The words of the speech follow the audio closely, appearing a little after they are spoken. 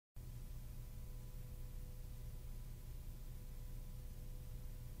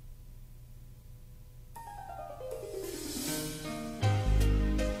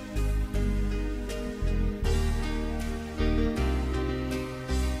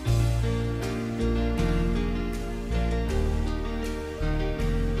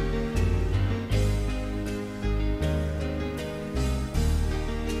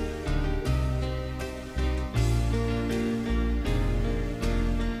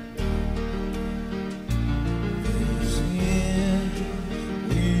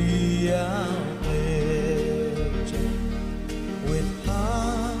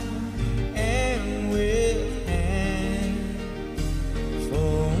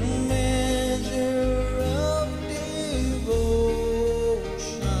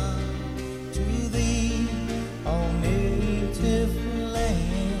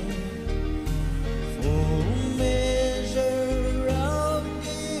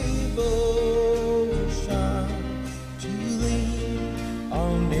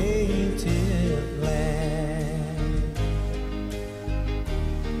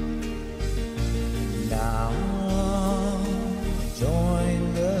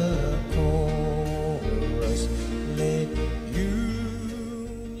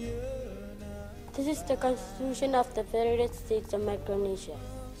is the Constitution of the Federated States of Micronesia.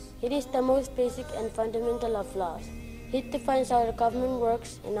 It is the most basic and fundamental of laws. It defines how the government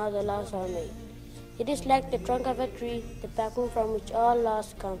works and how the laws are made. It is like the trunk of a tree, the backbone from which all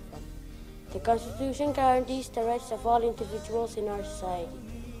laws come from. The Constitution guarantees the rights of all individuals in our society,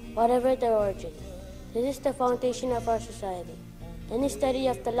 whatever their origin. This is the foundation of our society. Any study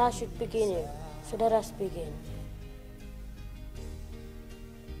of the law should begin here, so let us begin.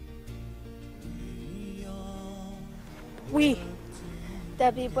 We,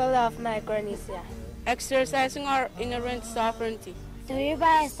 the people of Micronesia, exercising our inherent sovereignty, do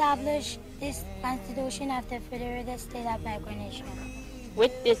hereby establish this Constitution of the Federated State of Micronesia.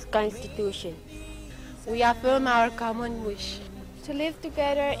 With this Constitution, we affirm our common wish to live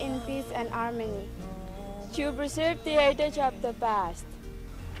together in peace and harmony, to preserve the heritage of the past,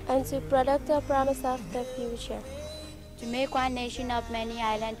 and to protect the promise of the future. To make one nation of many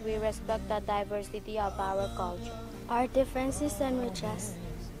islands, we respect the diversity of our culture, our differences and riches.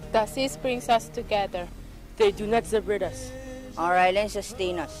 The seas brings us together. They do not separate us. Our islands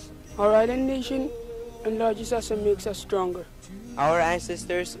sustain us. Our island nation enlarges us and makes us stronger. Our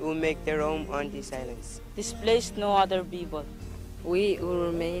ancestors who make their home on these islands displaced no other people. We who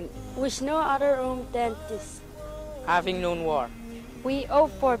remain wish no other home than this. Having known war, we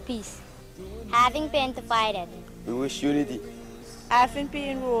hope for peace. Having been divided, we wish unity. Having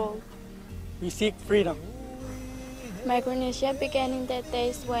been ruled, we seek freedom. Micronesia began in the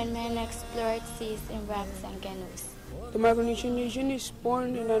days when men explored seas in rafts and canoes. The Micronesian nation is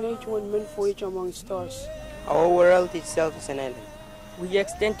born in an age when men voyage among stars. Our world itself is an island. We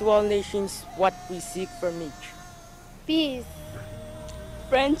extend to all nations what we seek from each. Peace,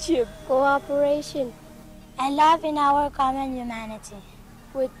 friendship, cooperation, and love in our common humanity.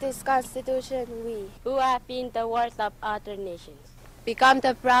 With this Constitution, we, who have been the worth of other nations, become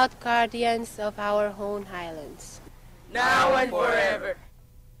the proud guardians of our own islands. Now and forever.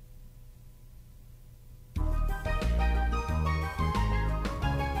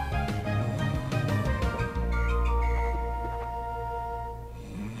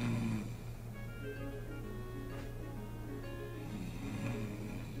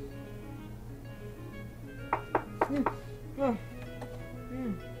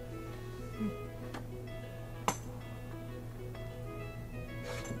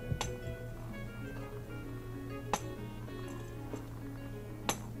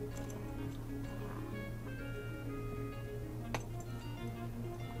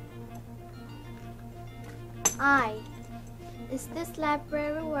 Is this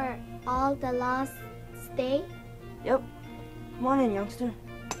library where all the laws stay? Yep. Come on in, youngster.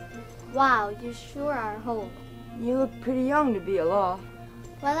 Wow, you sure are old. You look pretty young to be a law.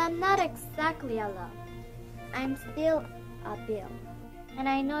 Well, I'm not exactly a law. I'm still a bill. And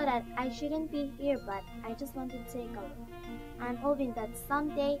I know that I shouldn't be here, but I just want to take a look. I'm hoping that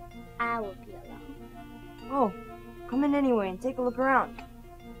someday I will be a law. Oh, come in anyway and take a look around.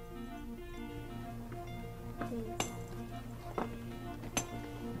 Please.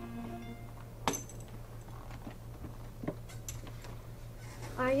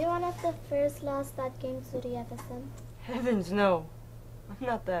 Are you one of the first laws that came to the FSM? Heavens no. I'm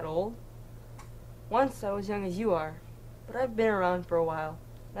not that old. Once I was young as you are, but I've been around for a while,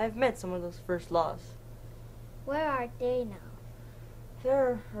 and I've met some of those first laws. Where are they now?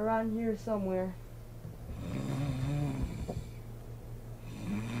 They're around here somewhere.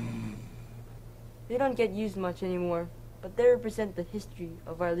 They don't get used much anymore, but they represent the history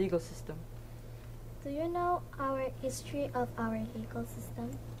of our legal system. Do you know our history of our legal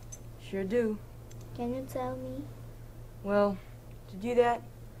system? Sure do. Can you tell me? Well, to do that,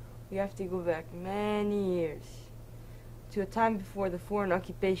 we have to go back many years, to a time before the foreign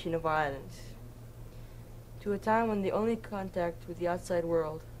occupation of our islands, to a time when the only contact with the outside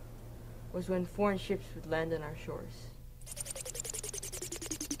world was when foreign ships would land on our shores.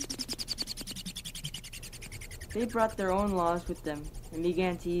 They brought their own laws with them and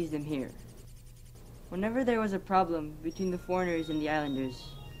began to use them here. Whenever there was a problem between the foreigners and the islanders,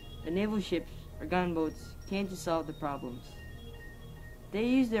 the naval ships or gunboats came to solve the problems. They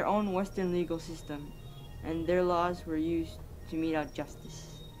used their own Western legal system, and their laws were used to mete out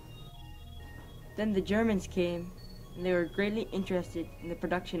justice. Then the Germans came, and they were greatly interested in the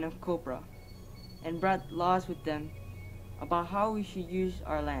production of copra, and brought laws with them about how we should use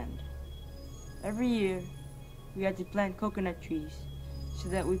our land. Every year, we had to plant coconut trees so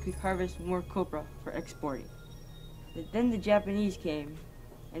that we could harvest more copra for exporting. But then the Japanese came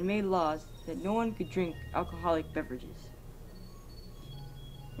and made laws that no one could drink alcoholic beverages.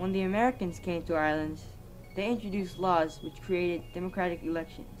 When the Americans came to our islands, they introduced laws which created democratic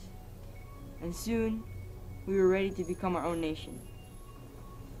elections. and soon we were ready to become our own nation.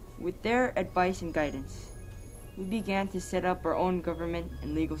 With their advice and guidance, we began to set up our own government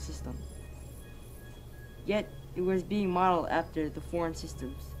and legal system. Yet, it was being modeled after the foreign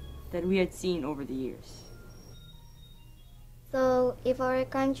systems that we had seen over the years. So, if our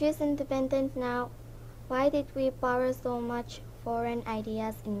country is independent now, why did we borrow so much foreign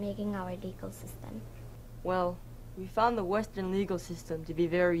ideas in making our legal system? Well, we found the Western legal system to be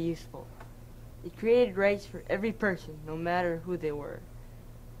very useful. It created rights for every person, no matter who they were.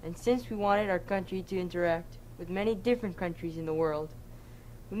 And since we wanted our country to interact with many different countries in the world,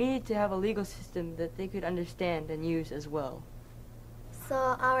 we needed to have a legal system that they could understand and use as well. So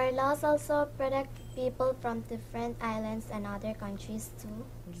our laws also protect people from different islands and other countries too?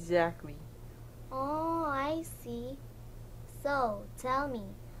 Exactly. Oh, I see. So, tell me,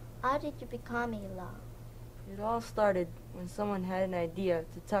 how did you become a law? It all started when someone had an idea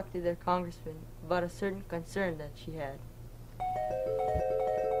to talk to their congressman about a certain concern that she had.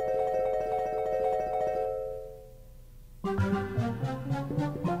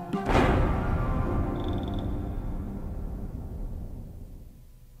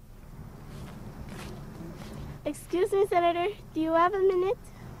 Excuse me, Senator, do you have a minute?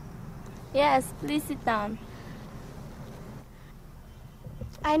 Yes, please sit down.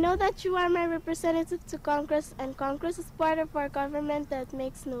 I know that you are my representative to Congress, and Congress is part of our government that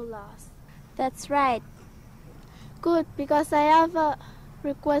makes new laws. That's right. Good, because I have a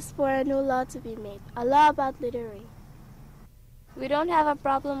request for a new law to be made, a law about littering. We don't have a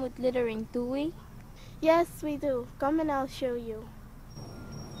problem with littering, do we? Yes, we do. Come and I'll show you.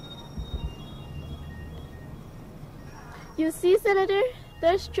 You see, Senator,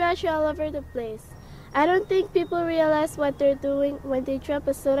 there's trash all over the place. I don't think people realize what they're doing when they drop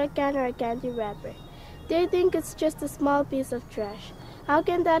a soda can or a candy wrapper. They think it's just a small piece of trash. How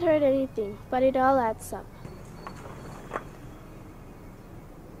can that hurt anything? But it all adds up.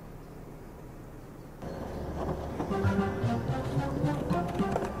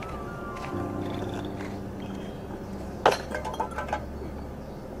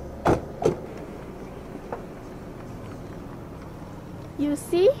 You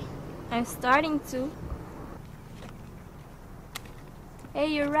see? I'm starting to. Hey,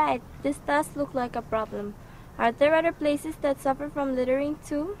 you're right. This does look like a problem. Are there other places that suffer from littering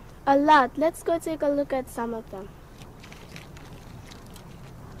too? A lot. Let's go take a look at some of them.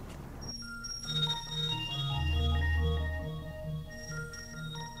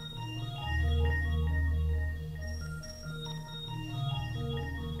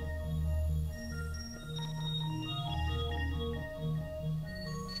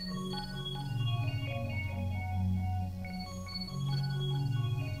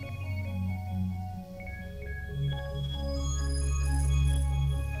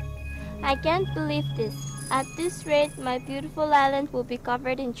 I can't believe this. At this rate, my beautiful island will be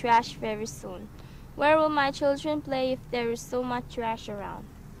covered in trash very soon. Where will my children play if there is so much trash around?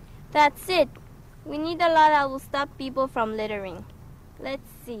 That's it. We need a law that will stop people from littering. Let's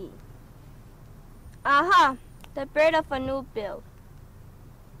see. Aha! The birth of a new bill.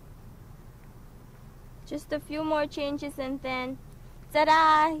 Just a few more changes and then,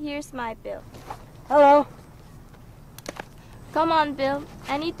 ta-da! Here's my bill. Hello. Come on, Bill.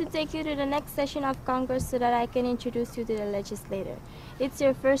 I need to take you to the next session of Congress so that I can introduce you to the legislator. It's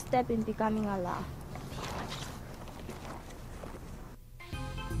your first step in becoming a law.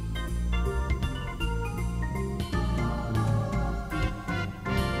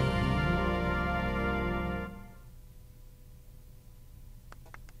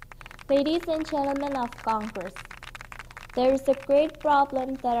 Ladies and gentlemen of Congress, there is a great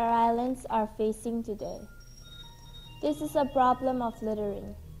problem that our islands are facing today. This is a problem of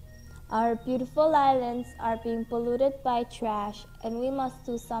littering. Our beautiful islands are being polluted by trash, and we must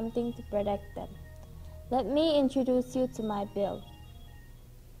do something to protect them. Let me introduce you to my bill.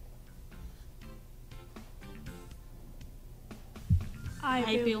 Hi,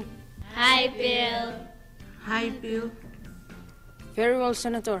 Bill. Hi, Bill. Hi, Bill. Very well,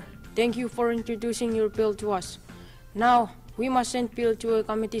 Senator. Thank you for introducing your bill to us. Now, we must send bill to a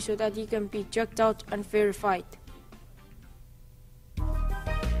committee so that he can be checked out and verified.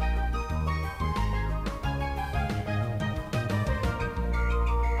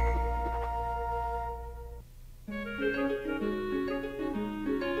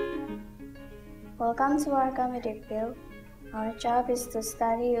 Welcome to our committee, Bill. Our job is to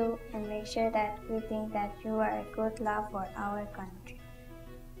study you and make sure that we think that you are a good law for our country.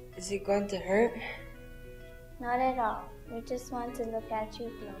 Is it going to hurt? Not at all. We just want to look at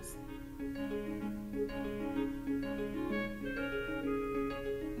you closely.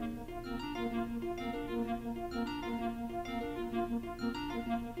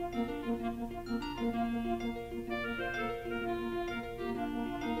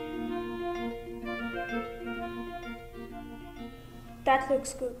 That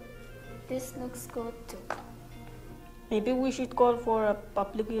looks good. This looks good too. Maybe we should call for a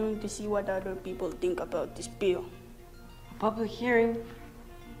public hearing to see what other people think about this bill. A public hearing?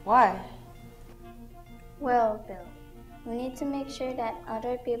 Why? Well, Bill, we need to make sure that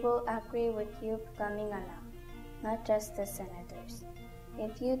other people agree with you becoming a law, not just the senators.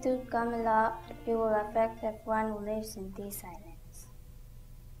 If you do become a law, it will affect everyone who lives in these islands.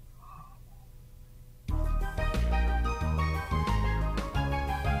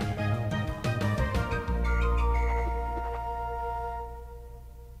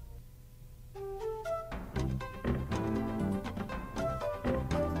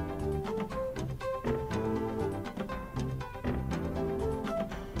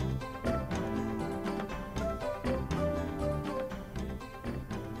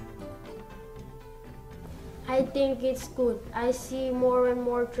 I think it's good. I see more and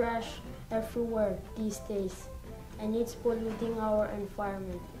more trash everywhere these days, and it's polluting our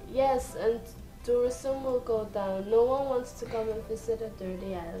environment. Yes, and tourism will go down. No one wants to come and visit a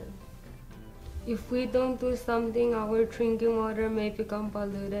dirty island. If we don't do something, our drinking water may become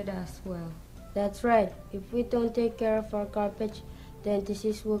polluted as well. That's right. If we don't take care of our garbage, then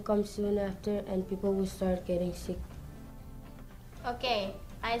disease will come soon after and people will start getting sick. Okay,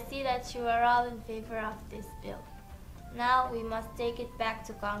 I see that you are all in favor of this bill. Now we must take it back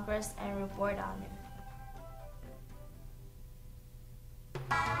to Congress and report on it.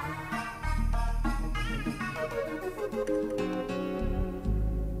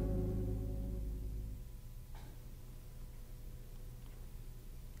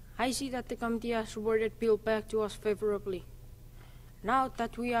 I see that the committee has reported bill back to us favorably. Now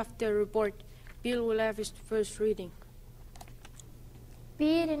that we have the report, bill will have its first reading.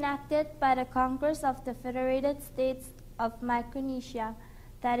 Be it enacted by the Congress of the Federated States of Micronesia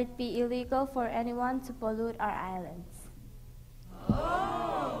that it be illegal for anyone to pollute our islands.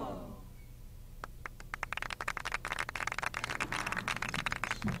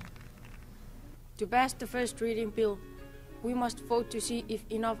 To pass the first reading bill, we must vote to see if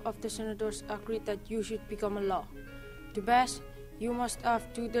enough of the senators agree that you should become a law. To pass, you must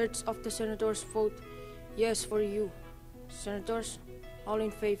have 2/3 of the senators vote yes for you. Senators, all in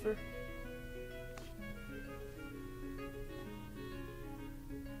favor?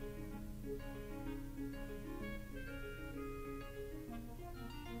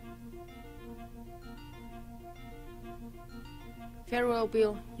 Farewell,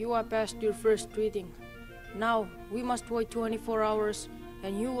 Bill. You have passed your first reading. Now, we must wait 24 hours,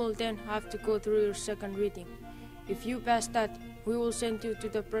 and you will then have to go through your second reading. If you pass that, we will send you to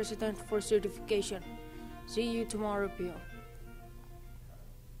the President for certification. See you tomorrow, Bill.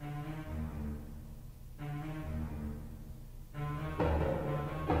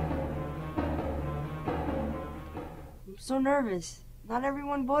 I'm so nervous. Not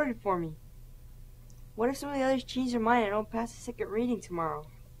everyone voted for me. What if some of the others change their mind and don't pass the second reading tomorrow?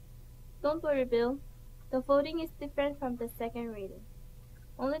 Don't worry, Bill. The voting is different from the second reading.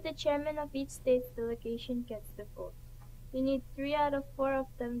 Only the chairman of each state's delegation gets the vote. You need 3 out of 4 of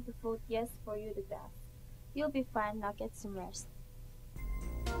them to vote yes for you to pass. You'll be fine. Now get some rest.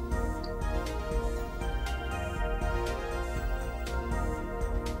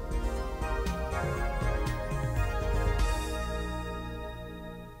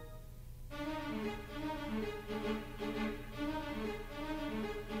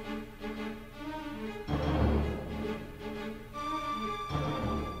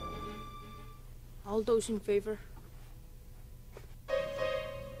 All those in favor?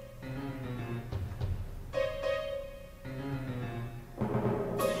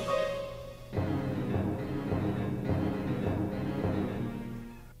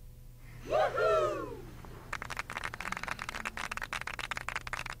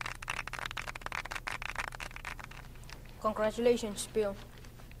 Congratulations, Bill.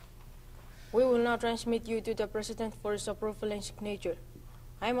 We will now transmit you to the President for his approval and signature.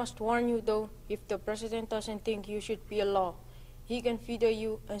 I must warn you though, if the President doesn't think you should be a law, he can veto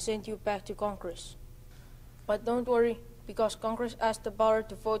you and send you back to Congress. But don't worry, because Congress has the power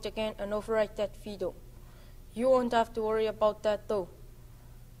to vote again and override that veto. You won't have to worry about that though.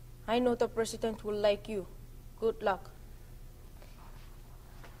 I know the President will like you. Good luck.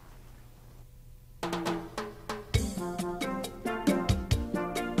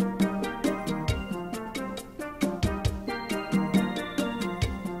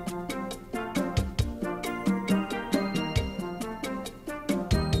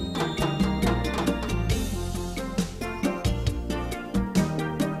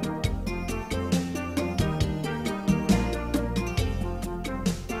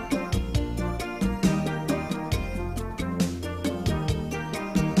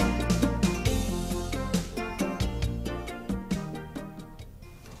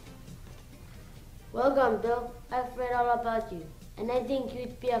 Welcome, Bill. I've read all about you, and I think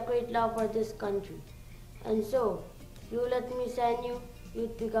you'd be a great law for this country. And so, if you let me sign you,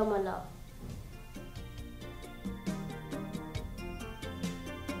 you'd become a law.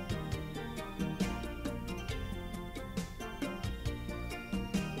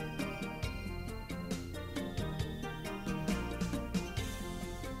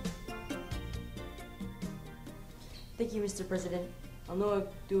 Thank you, Mr. President. I'll know I'll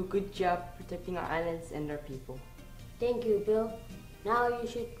do a good job protecting our islands and our people. Thank you, Bill. Now you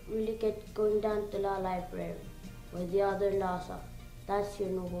should really get going down to the law library, where the other laws are. That's your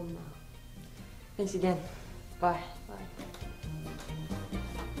new home now. Thanks again. Bye. Bye.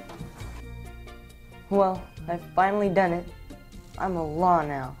 Well, I've finally done it. I'm a law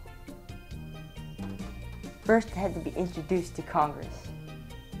now. First, I had to be introduced to Congress.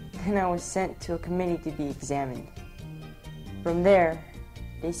 Then I was sent to a committee to be examined. From there,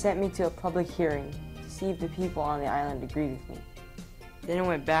 they sent me to a public hearing to see if the people on the island agreed with me. Then I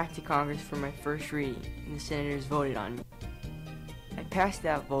went back to Congress for my first reading, and the senators voted on me. I passed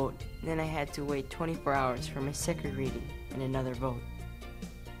that vote, and then I had to wait 24 hours for my second reading and another vote.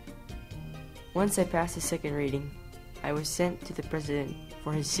 Once I passed the second reading, I was sent to the President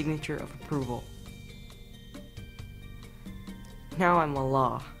for his signature of approval. Now I'm a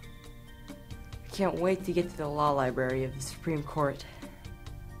law. I can't wait to get to the law library of the Supreme Court.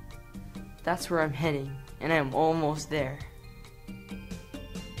 That's where I'm heading, and I'm almost there.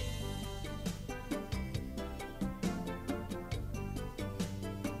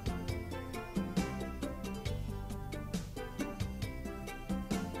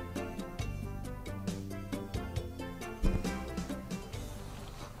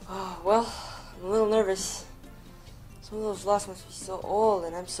 Oh, well, I'm a little nervous. Some of those laws must be so old,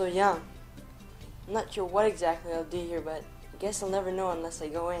 and I'm so young. I'm not sure what exactly I'll do here, but I guess I'll never know unless I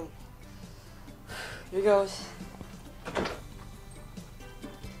go in. Here goes.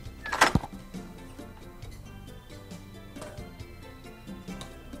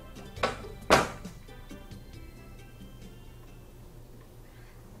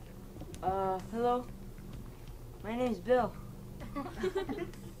 Hello? My name's Bill.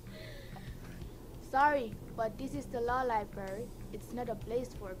 Sorry, but this is the law library. It's not a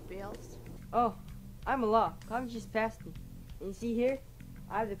place for bills. Oh, I'm a law. Congress just passed me. And you see here,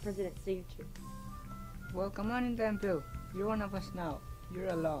 I have the president's signature. Well, come on in then, Bill. You're one of us now. You're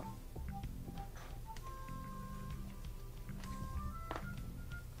a law.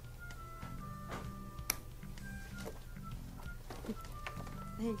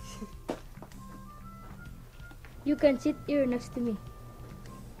 Thanks. You can sit here next to me.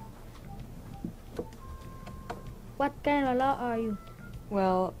 What kind of law are you?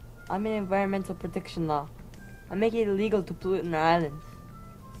 Well, I'm in environmental protection law. I make it illegal to pollute in our islands.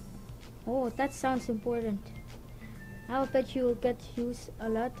 Oh, that sounds important. I'll bet you will get used a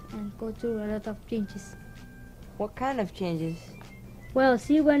lot and go through a lot of changes. What kind of changes? Well,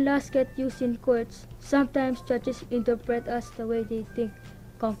 see, when laws get used in courts, sometimes judges interpret us the way they think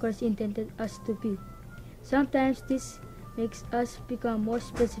Congress intended us to be. Sometimes this makes us become more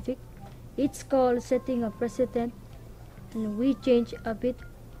specific. It's called setting a precedent, and we change a bit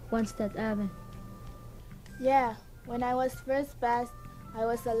once that happens. Yeah, when I was first passed, I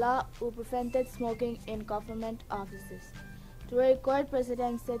was a law who prevented smoking in government offices. Through a court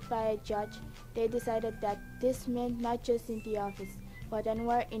precedent set by a judge, they decided that this meant not just in the office, but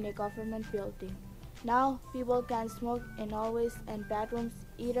anywhere in a government building. Now, people can smoke in hallways and bathrooms,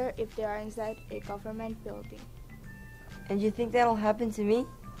 either if they are inside a government building. And you think that'll happen to me?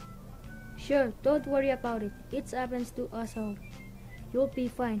 Sure, don't worry about it. It happens to us all. You'll be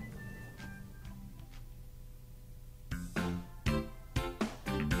fine.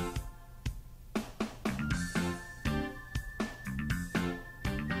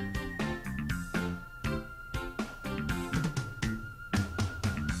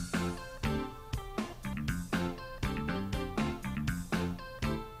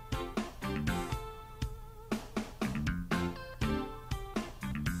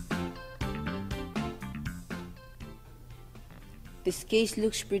 This case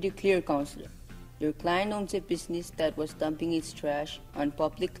looks pretty clear, Counselor. Your client owns a business that was dumping its trash on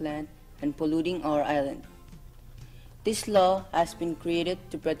public land and polluting our island. This law has been created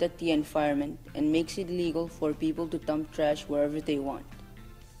to protect the environment and makes it legal for people to dump trash wherever they want.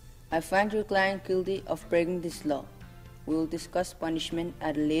 I find your client guilty of breaking this law. We will discuss punishment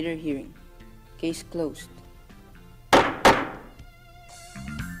at a later hearing. Case closed.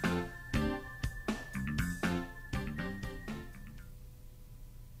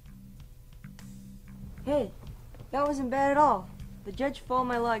 Hey, that wasn't bad at all. The judge followed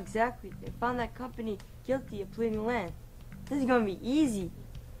my law exactly and found that company guilty of polluting land. This is going to be easy.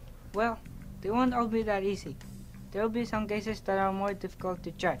 Well, they won't all be that easy. There will be some cases that are more difficult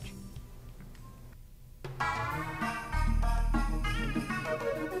to judge.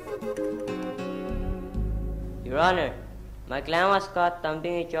 Your Honor, my client was caught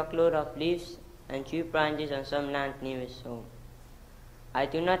dumping a truckload of leaves and tree branches on some land near his home. I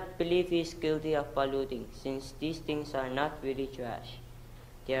do not believe he is guilty of polluting, since these things are not really trash.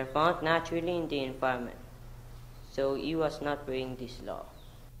 They are found naturally in the environment, so he was not breaking this law.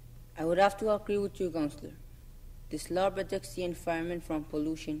 I would have to agree with you, Counselor. This law protects the environment from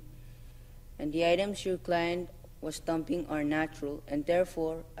pollution, and the items your client was dumping are natural, and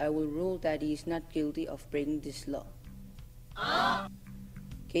therefore I will rule that he is not guilty of breaking this law.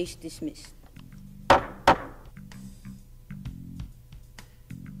 Case dismissed.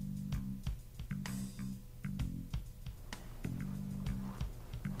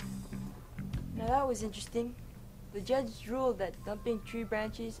 Now that was interesting. The judge ruled that dumping tree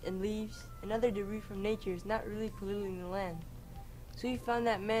branches and leaves and other debris from nature is not really polluting the land. So he found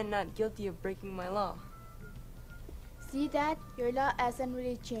that man not guilty of breaking my law. See that? Your law hasn't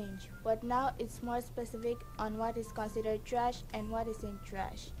really changed, but now it's more specific on what is considered trash and what isn't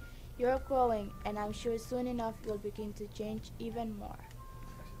trash. You're growing, and I'm sure soon enough you'll begin to change even more.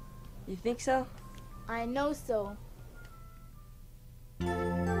 You think so? I know so.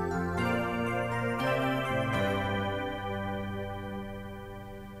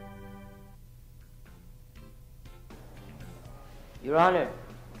 Your Honor,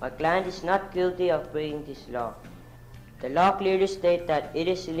 my client is not guilty of breaking this law. The law clearly states that it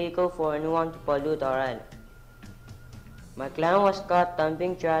is illegal for anyone to pollute our island. My client was caught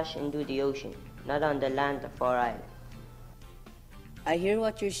dumping trash into the ocean, not on the land of our island. I hear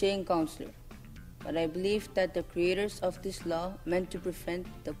what you're saying, Counselor, but I believe that the creators of this law meant to prevent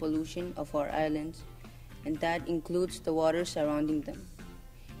the pollution of our islands, and that includes the waters surrounding them.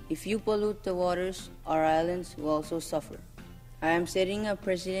 If you pollute the waters, our islands will also suffer. I am setting a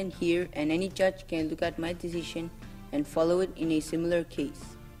precedent here, and any judge can look at my decision and follow it in a similar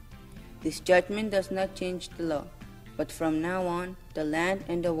case. This judgment does not change the law, but from now on, the land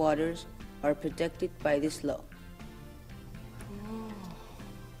and the waters are protected by this law.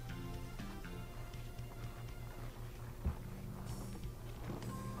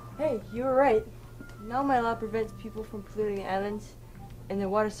 Hey, you were right. Now my law prevents people from polluting islands and the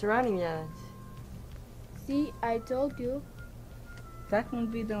water surrounding the islands. See, I told you. That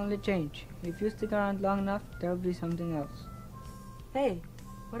won't be the only change. If you stick around long enough, there will be something else. Hey,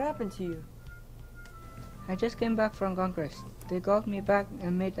 what happened to you? I just came back from Congress. They called me back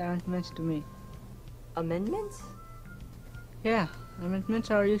and made amendments to me. Amendments? Yeah, amendments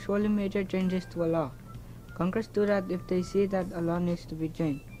are usually major changes to a law. Congress do that if they see that a law needs to be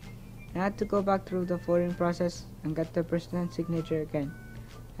changed. I had to go back through the voting process and get the president's signature again.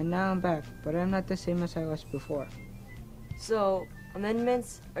 And now I'm back, but I'm not the same as I was before. So,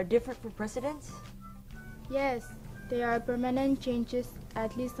 amendments are different from precedents? Yes, they are permanent changes,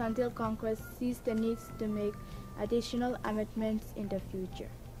 at least until Congress sees the needs to make additional amendments in the future.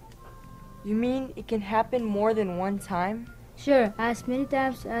 You mean it can happen more than one time? Sure, as many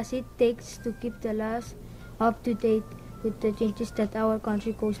times as it takes to keep the laws up to date with the changes that our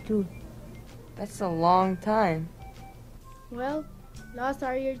country goes through. That's a long time. Well, laws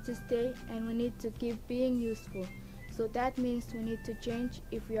are here to stay, and we need to keep being useful. So that means we need to change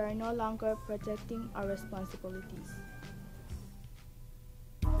if we are no longer protecting our responsibilities.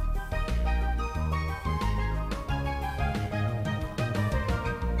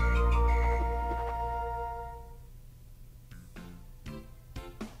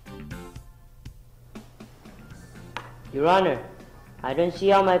 Your Honor, I don't see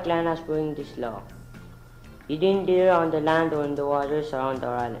how my client has broken this law. He didn't deer on the land or in the waters around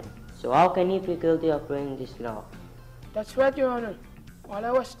our island. So how can he be guilty of breaking this law? That's right, Your Honor. All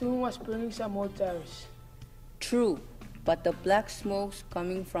I was doing was burning some old tires. True, but the black smokes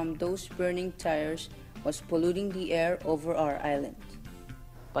coming from those burning tires was polluting the air over our island.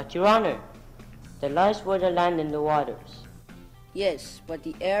 But Your Honor, the law is for the land and the waters. Yes, but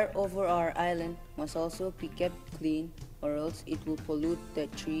the air over our island must also be kept clean, or else it will pollute the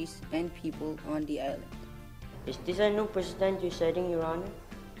trees and people on the island. Is this a new precedent you're setting, Your Honor?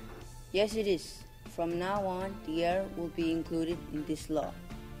 Yes, it is. From now on, the air will be included in this law.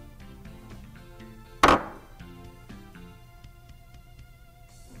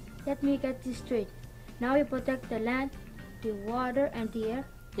 Let me get this straight. Now we protect the land, the water, and the air?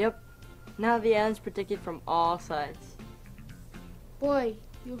 Yep. Now the island's protected from all sides. Boy,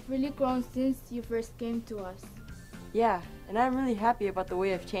 you've really grown since you first came to us. Yeah, and I'm really happy about the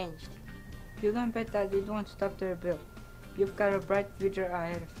way I've changed. You can bet that it won't stop there, Bill. You've got a bright future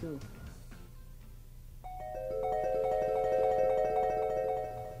ahead of you.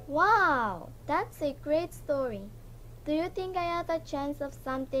 Wow, that's a great story. Do you think I have a chance of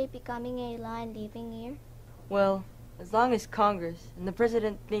someday becoming a law and living here? Well, as long as Congress and the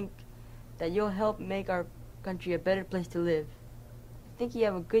President think that you'll help make our country a better place to live, I think you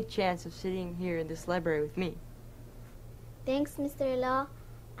have a good chance of sitting here in this library with me. Thanks, Mr. Law.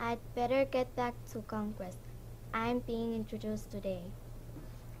 I'd better get back to Congress. I'm being introduced today.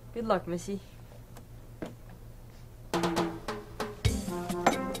 Good luck, Missy.